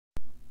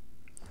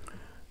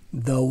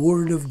The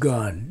Word of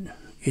God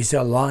is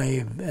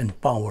alive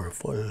and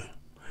powerful,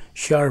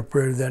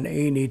 sharper than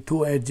any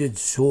two-edged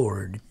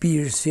sword,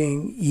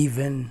 piercing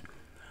even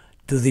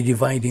to the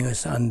dividing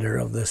asunder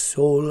of the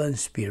soul and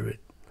spirit,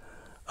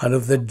 and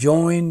of the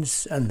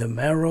joints and the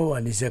marrow,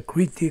 and is a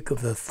critic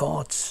of the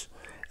thoughts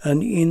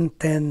and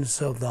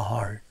intents of the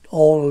heart.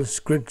 All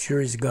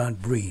Scripture is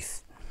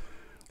God-breathed,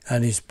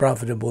 and is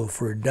profitable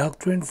for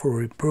doctrine, for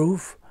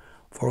reproof,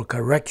 for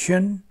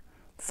correction,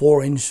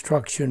 for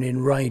instruction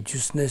in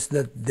righteousness,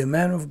 that the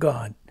man of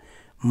God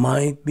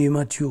might be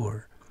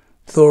mature,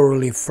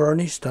 thoroughly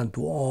furnished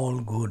unto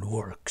all good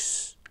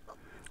works.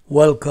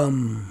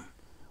 Welcome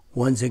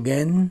once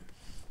again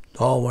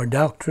to our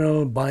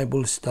Doctrinal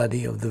Bible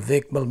study of the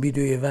Vic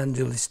Balbido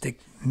Evangelistic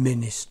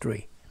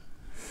Ministry.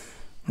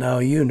 Now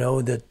you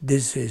know that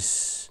this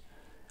is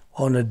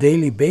on a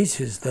daily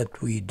basis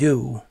that we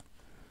do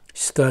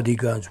study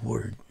God's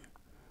Word.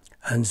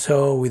 And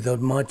so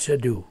without much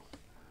ado,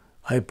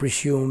 I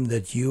presume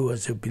that you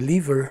as a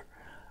believer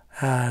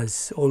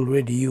has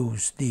already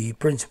used the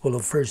principle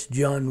of 1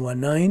 John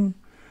 1:9,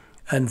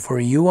 and for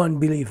you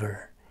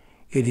unbeliever,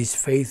 it is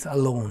faith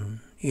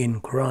alone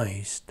in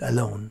Christ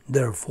alone.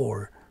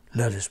 Therefore,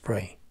 let us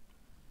pray.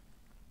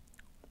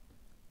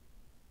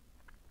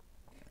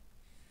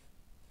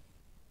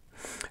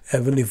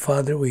 Heavenly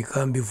Father, we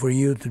come before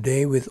you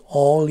today with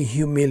all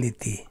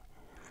humility,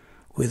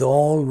 with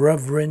all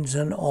reverence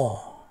and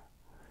awe.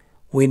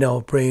 We now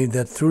pray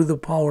that through the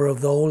power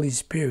of the Holy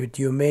Spirit,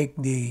 you make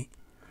the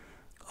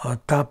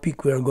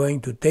topic we are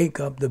going to take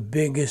up, the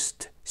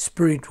biggest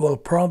spiritual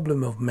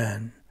problem of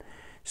man,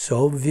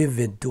 so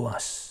vivid to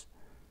us.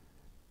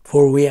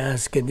 For we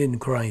ask it in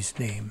Christ's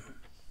name.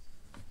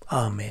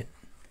 Amen.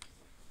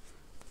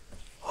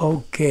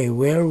 Okay,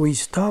 where we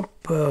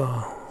stopped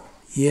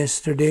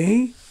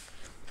yesterday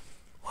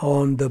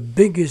on the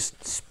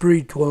biggest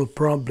spiritual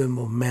problem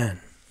of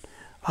man.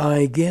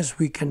 I guess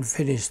we can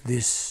finish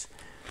this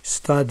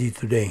study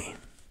today.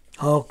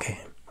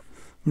 Okay.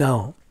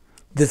 Now,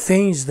 the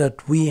things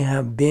that we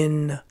have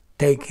been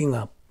taking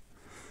up,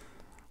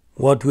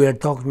 what we are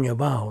talking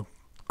about,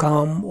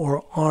 come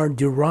or are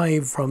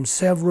derived from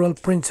several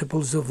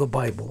principles of the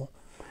Bible,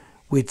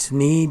 which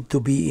need to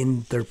be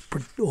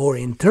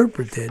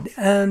interpreted,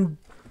 and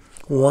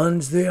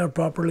once they are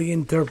properly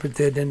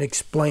interpreted and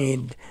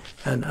explained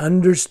and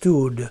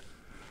understood,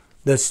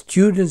 the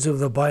students of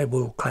the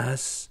Bible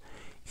class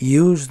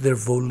use their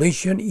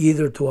volition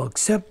either to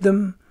accept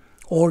them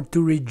or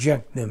to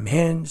reject them.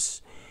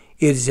 Hence,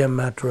 it is a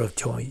matter of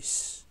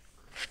choice.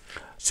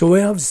 So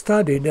we have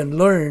studied and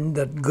learned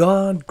that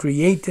God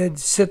created,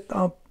 set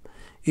up,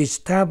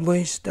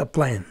 established a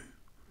plan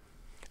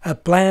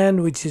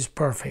which is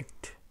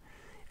perfect,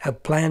 a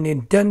plan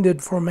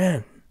intended for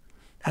man,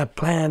 a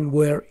plan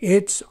where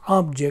its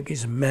object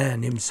is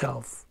man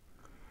himself.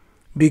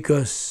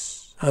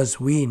 Because, as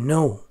we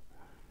know,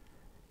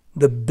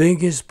 the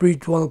biggest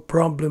spiritual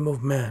problem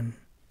of man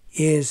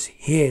is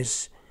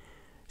his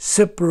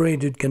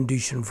separated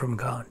condition from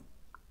God.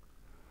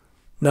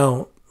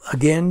 Now,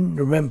 again,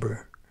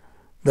 remember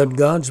that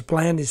God's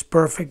plan is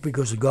perfect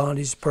because God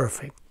is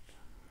perfect.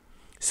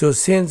 So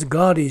since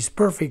God is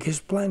perfect, His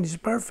plan is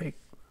perfect.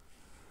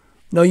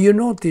 Now you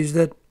notice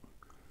that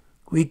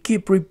we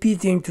keep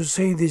repeating to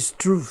say this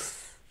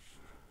truth.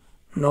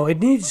 Now it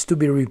needs to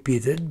be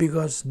repeated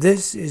because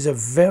this is a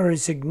very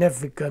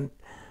significant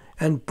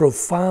and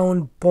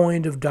profound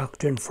point of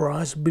doctrine for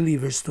us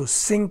believers to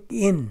sink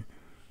in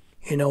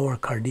our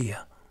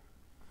cardia.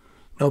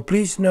 Now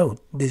please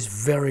note this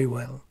very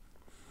well,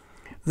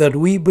 that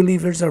we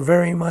believers are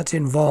very much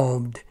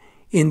involved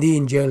in the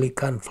angelic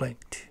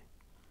conflict.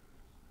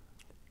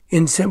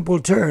 In simple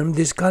terms,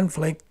 this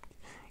conflict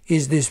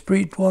is the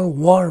spiritual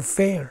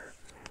warfare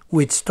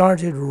which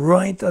started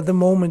right at the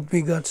moment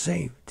we got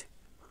saved.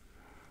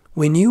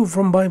 We knew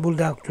from Bible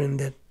doctrine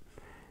that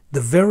the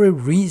very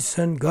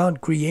reason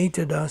God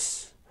created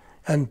us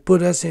and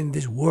put us in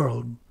this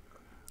world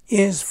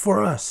is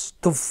for us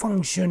to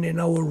function in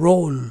our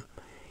role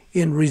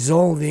in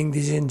resolving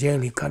this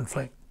angelic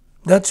conflict.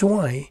 That's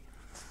why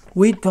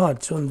we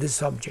touch on this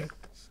subject.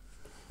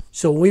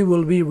 So we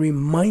will be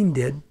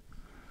reminded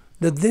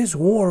that this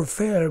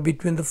warfare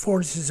between the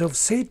forces of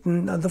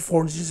Satan and the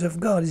forces of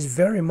God is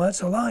very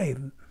much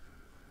alive.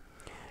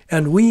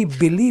 And we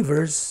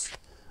believers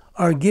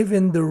are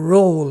given the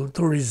role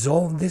to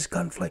resolve this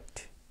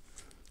conflict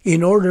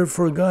in order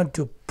for God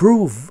to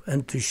prove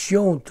and to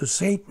show to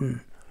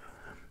Satan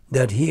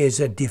that he is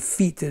a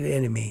defeated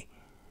enemy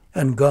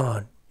and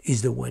God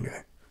is the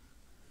winner.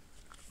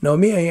 Now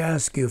may I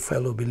ask you,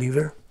 fellow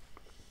believer,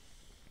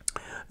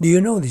 do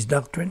you know this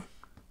doctrine?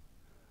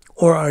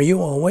 Or are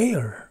you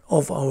aware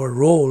of our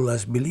role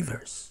as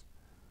believers?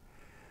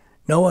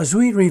 Now as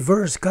we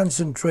reverse,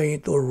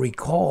 concentrate, or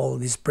recall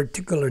this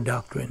particular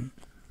doctrine,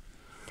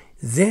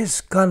 this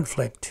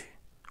conflict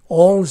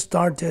all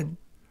started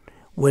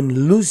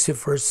when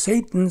Lucifer,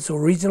 Satan's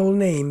original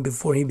name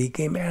before he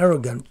became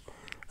arrogant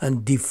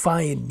and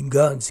defied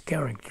God's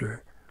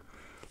character,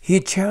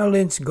 he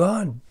challenged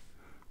God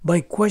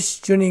by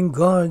questioning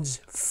God's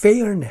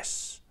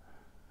fairness.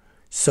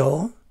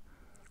 So,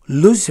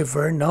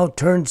 Lucifer, now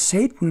turned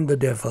Satan the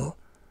devil,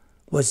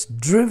 was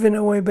driven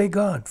away by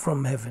God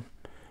from heaven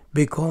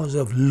because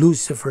of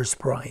Lucifer's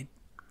pride.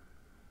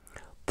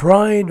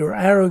 Pride or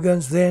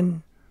arrogance,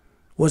 then,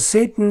 was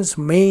Satan's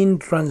main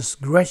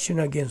transgression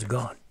against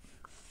God.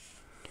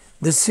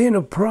 The sin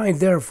of pride,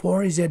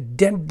 therefore, is a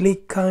deadly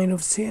kind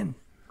of sin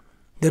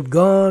that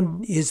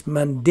God is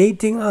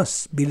mandating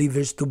us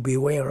believers to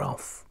beware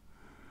of.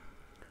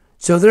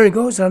 So there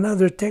goes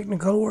another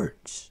technical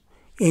words,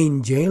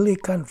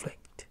 angelic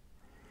conflict.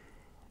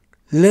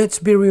 Let's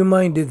be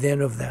reminded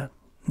then of that.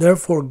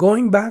 Therefore,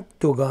 going back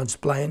to God's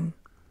plan,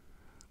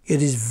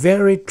 it is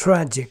very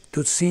tragic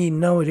to see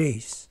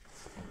nowadays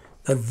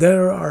that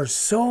there are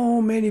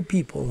so many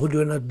people who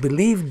do not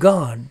believe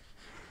God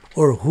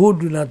or who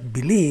do not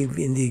believe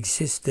in the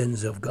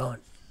existence of God.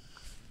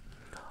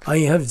 I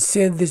have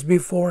said this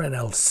before and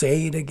I'll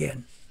say it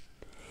again.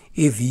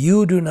 If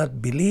you do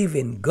not believe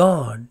in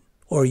God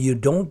or you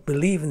don't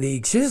believe in the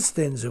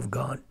existence of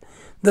God,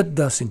 that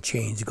doesn't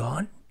change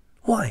God.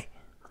 Why?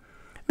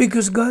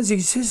 Because God's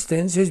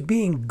existence as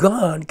being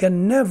God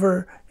can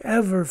never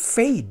ever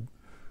fade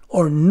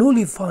or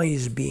nullify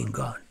his being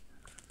God.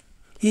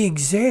 He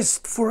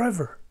exists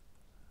forever.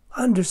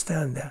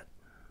 Understand that.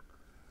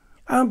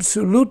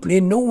 Absolutely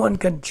no one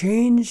can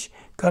change,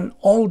 can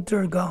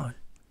alter God.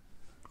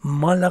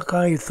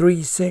 Malachi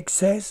 3:6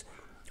 says,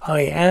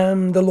 I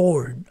am the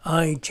Lord,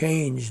 I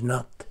change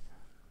not.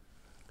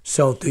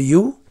 So to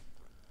you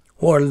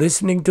who are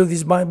listening to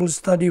this Bible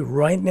study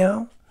right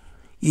now,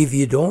 if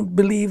you don't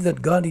believe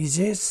that God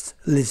exists,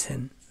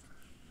 listen.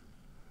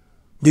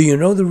 Do you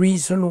know the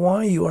reason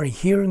why you are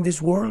here in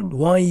this world?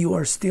 Why you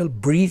are still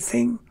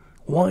breathing?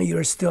 Why you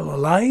are still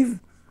alive?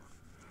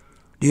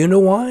 Do you know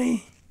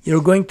why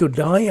you're going to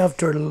die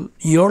after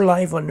your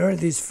life on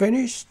earth is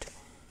finished?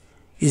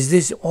 Is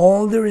this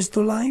all there is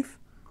to life?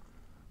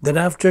 That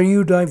after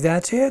you die,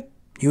 that's it?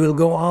 You will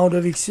go out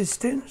of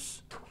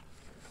existence?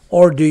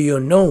 Or do you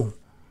know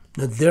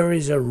that there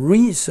is a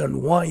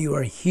reason why you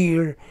are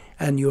here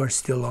and you are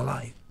still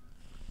alive?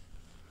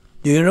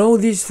 Do you know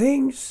these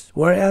things?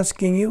 We're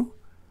asking you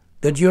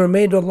that you're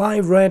made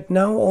alive right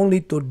now only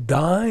to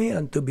die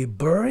and to be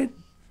buried?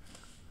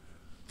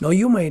 Now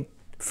you might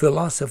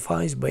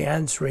philosophize by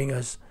answering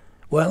us,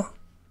 well,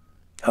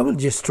 I will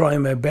just try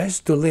my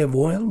best to live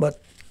well,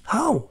 but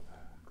how?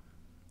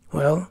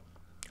 Well,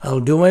 I'll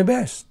do my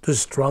best to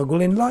struggle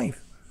in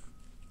life.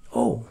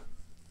 Oh,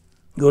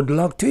 good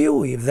luck to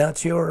you if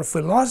that's your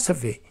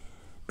philosophy,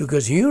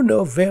 because you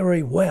know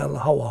very well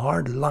how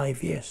hard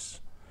life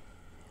is.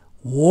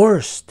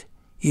 Worst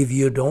if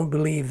you don't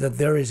believe that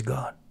there is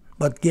God.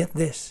 But get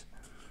this,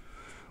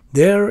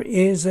 there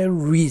is a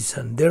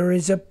reason, there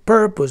is a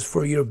purpose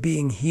for your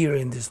being here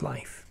in this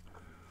life.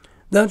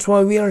 That's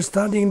why we are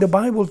studying the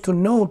Bible, to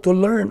know, to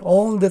learn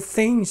all the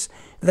things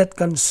that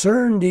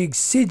concern the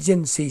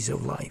exigencies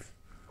of life.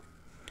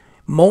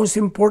 Most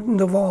important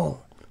of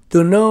all,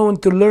 to know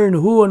and to learn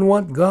who and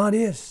what God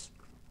is.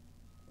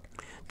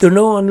 To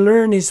know and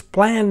learn his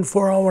plan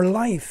for our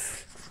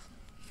life.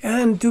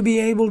 And to be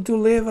able to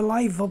live a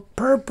life of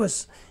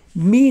purpose,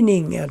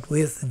 meaning and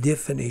with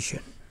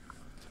definition.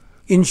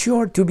 In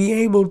short, to be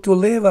able to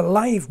live a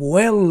life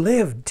well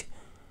lived.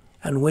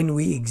 And when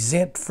we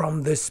exit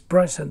from this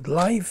present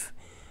life,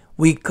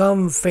 we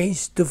come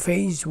face to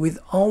face with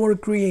our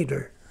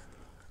Creator,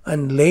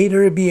 and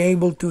later be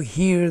able to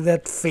hear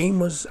that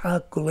famous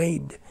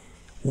accolade,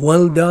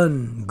 well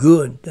done,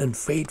 good and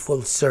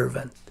faithful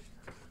servant.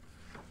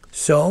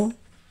 So,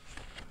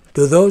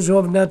 to those who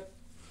have not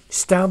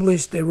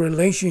established a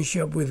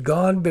relationship with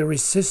God by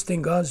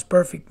resisting God's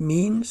perfect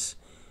means,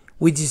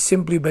 which is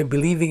simply by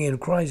believing in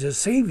Christ as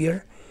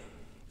Savior,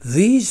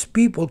 these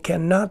people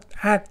cannot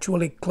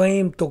actually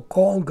claim to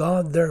call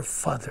God their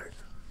Father.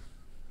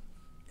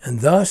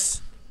 And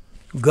thus,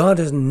 God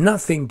has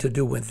nothing to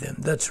do with them.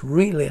 That's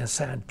really a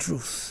sad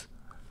truth.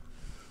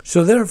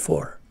 So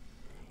therefore,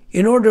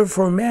 in order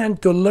for man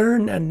to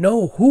learn and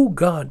know who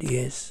God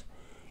is,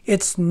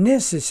 it's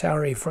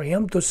necessary for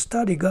him to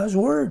study God's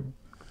Word.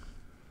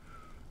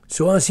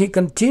 So as he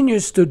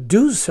continues to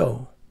do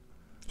so,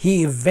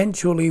 he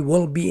eventually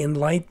will be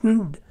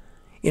enlightened.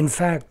 In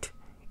fact,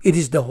 it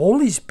is the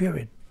Holy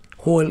Spirit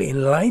who will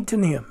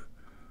enlighten him,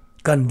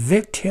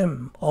 convict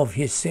him of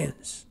his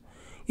sins,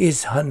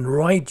 his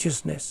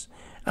unrighteousness,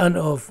 and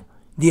of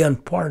the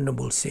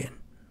unpardonable sin.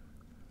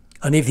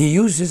 And if he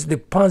uses the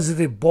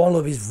positive ball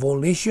of his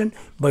volition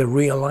by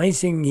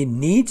realizing he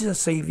needs a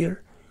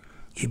Savior,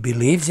 he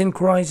believes in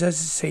Christ as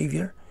a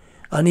Savior,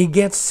 and he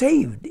gets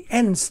saved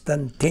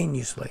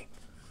instantaneously.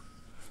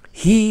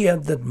 He,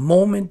 at that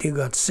moment he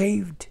got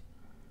saved,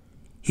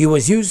 he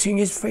was using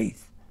his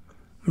faith,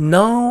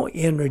 now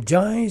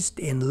energized,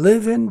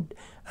 enlivened,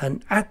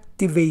 and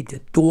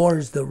activated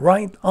towards the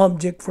right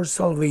object for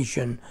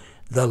salvation,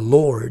 the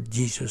Lord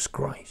Jesus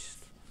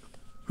Christ.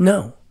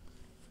 Now,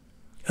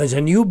 as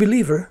a new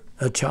believer,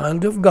 a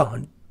child of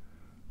God,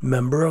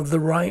 member of the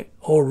right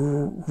or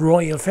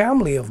royal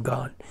family of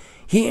God,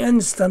 he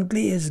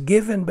instantly is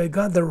given by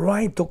God the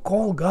right to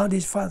call God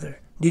his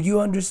Father. Did you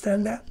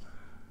understand that?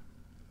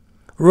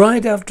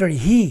 Right after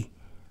he,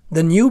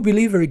 the new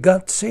believer,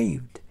 got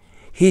saved,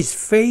 his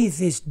faith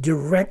is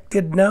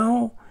directed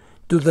now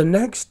to the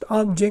next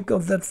object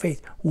of that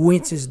faith,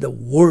 which is the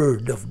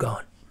Word of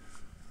God.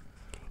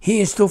 He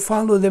is to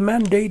follow the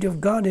mandate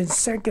of God in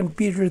 2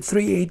 Peter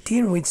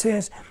 3:18, which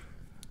says,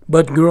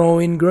 "But grow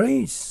in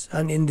grace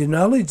and in the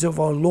knowledge of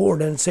our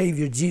Lord and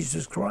Savior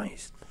Jesus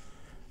Christ."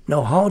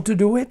 Now, how to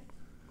do it?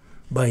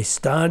 By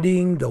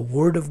studying the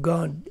Word of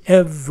God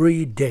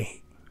every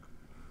day.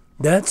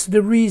 That's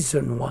the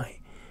reason why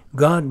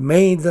God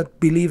made that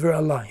believer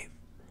alive,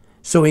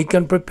 so he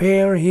can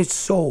prepare his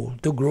soul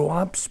to grow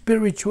up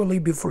spiritually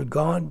before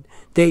God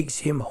takes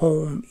him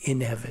home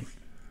in heaven.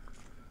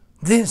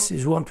 This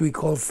is what we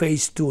call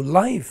phase 2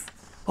 life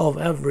of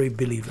every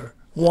believer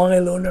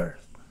while on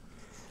earth.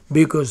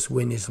 Because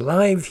when his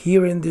life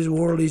here in this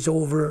world is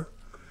over,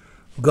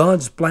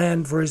 God's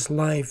plan for his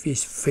life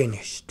is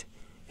finished.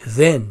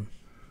 Then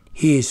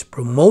he is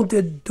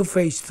promoted to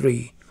phase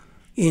 3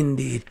 in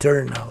the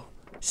eternal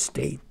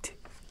state.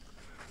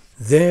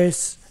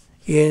 This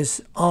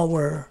is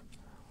our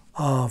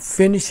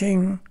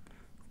finishing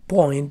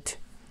point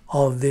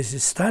of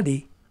this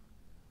study,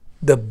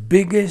 the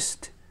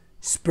biggest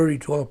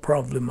spiritual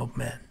problem of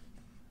man.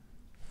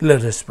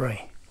 Let us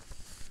pray.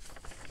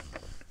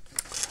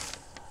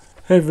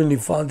 Heavenly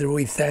Father,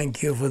 we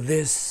thank you for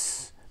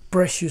this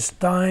precious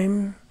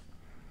time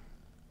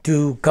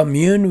to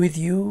commune with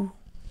you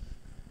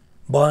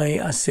by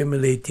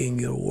assimilating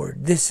your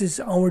word. This is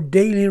our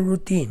daily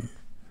routine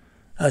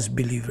as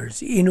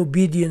believers in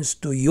obedience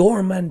to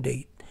your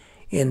mandate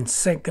in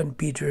 2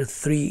 Peter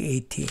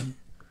 3:18,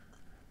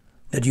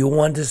 that you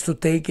want us to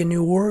take in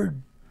your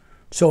word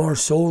so our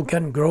soul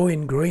can grow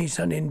in grace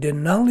and in the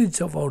knowledge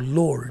of our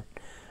Lord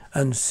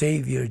and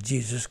Savior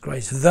Jesus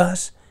Christ.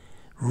 Thus,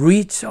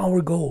 reach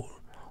our goal,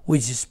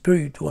 which is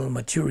spiritual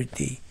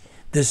maturity,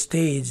 the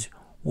stage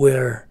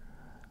where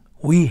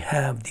we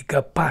have the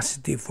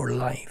capacity for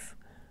life,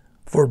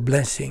 for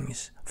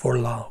blessings, for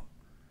love.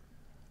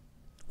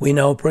 We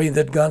now pray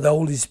that God, the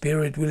Holy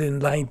Spirit, will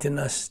enlighten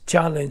us,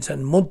 challenge,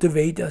 and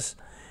motivate us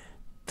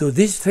to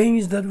these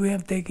things that we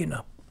have taken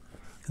up.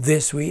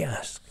 This we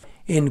ask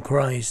in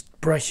Christ's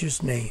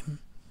precious name.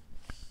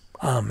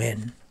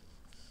 Amen.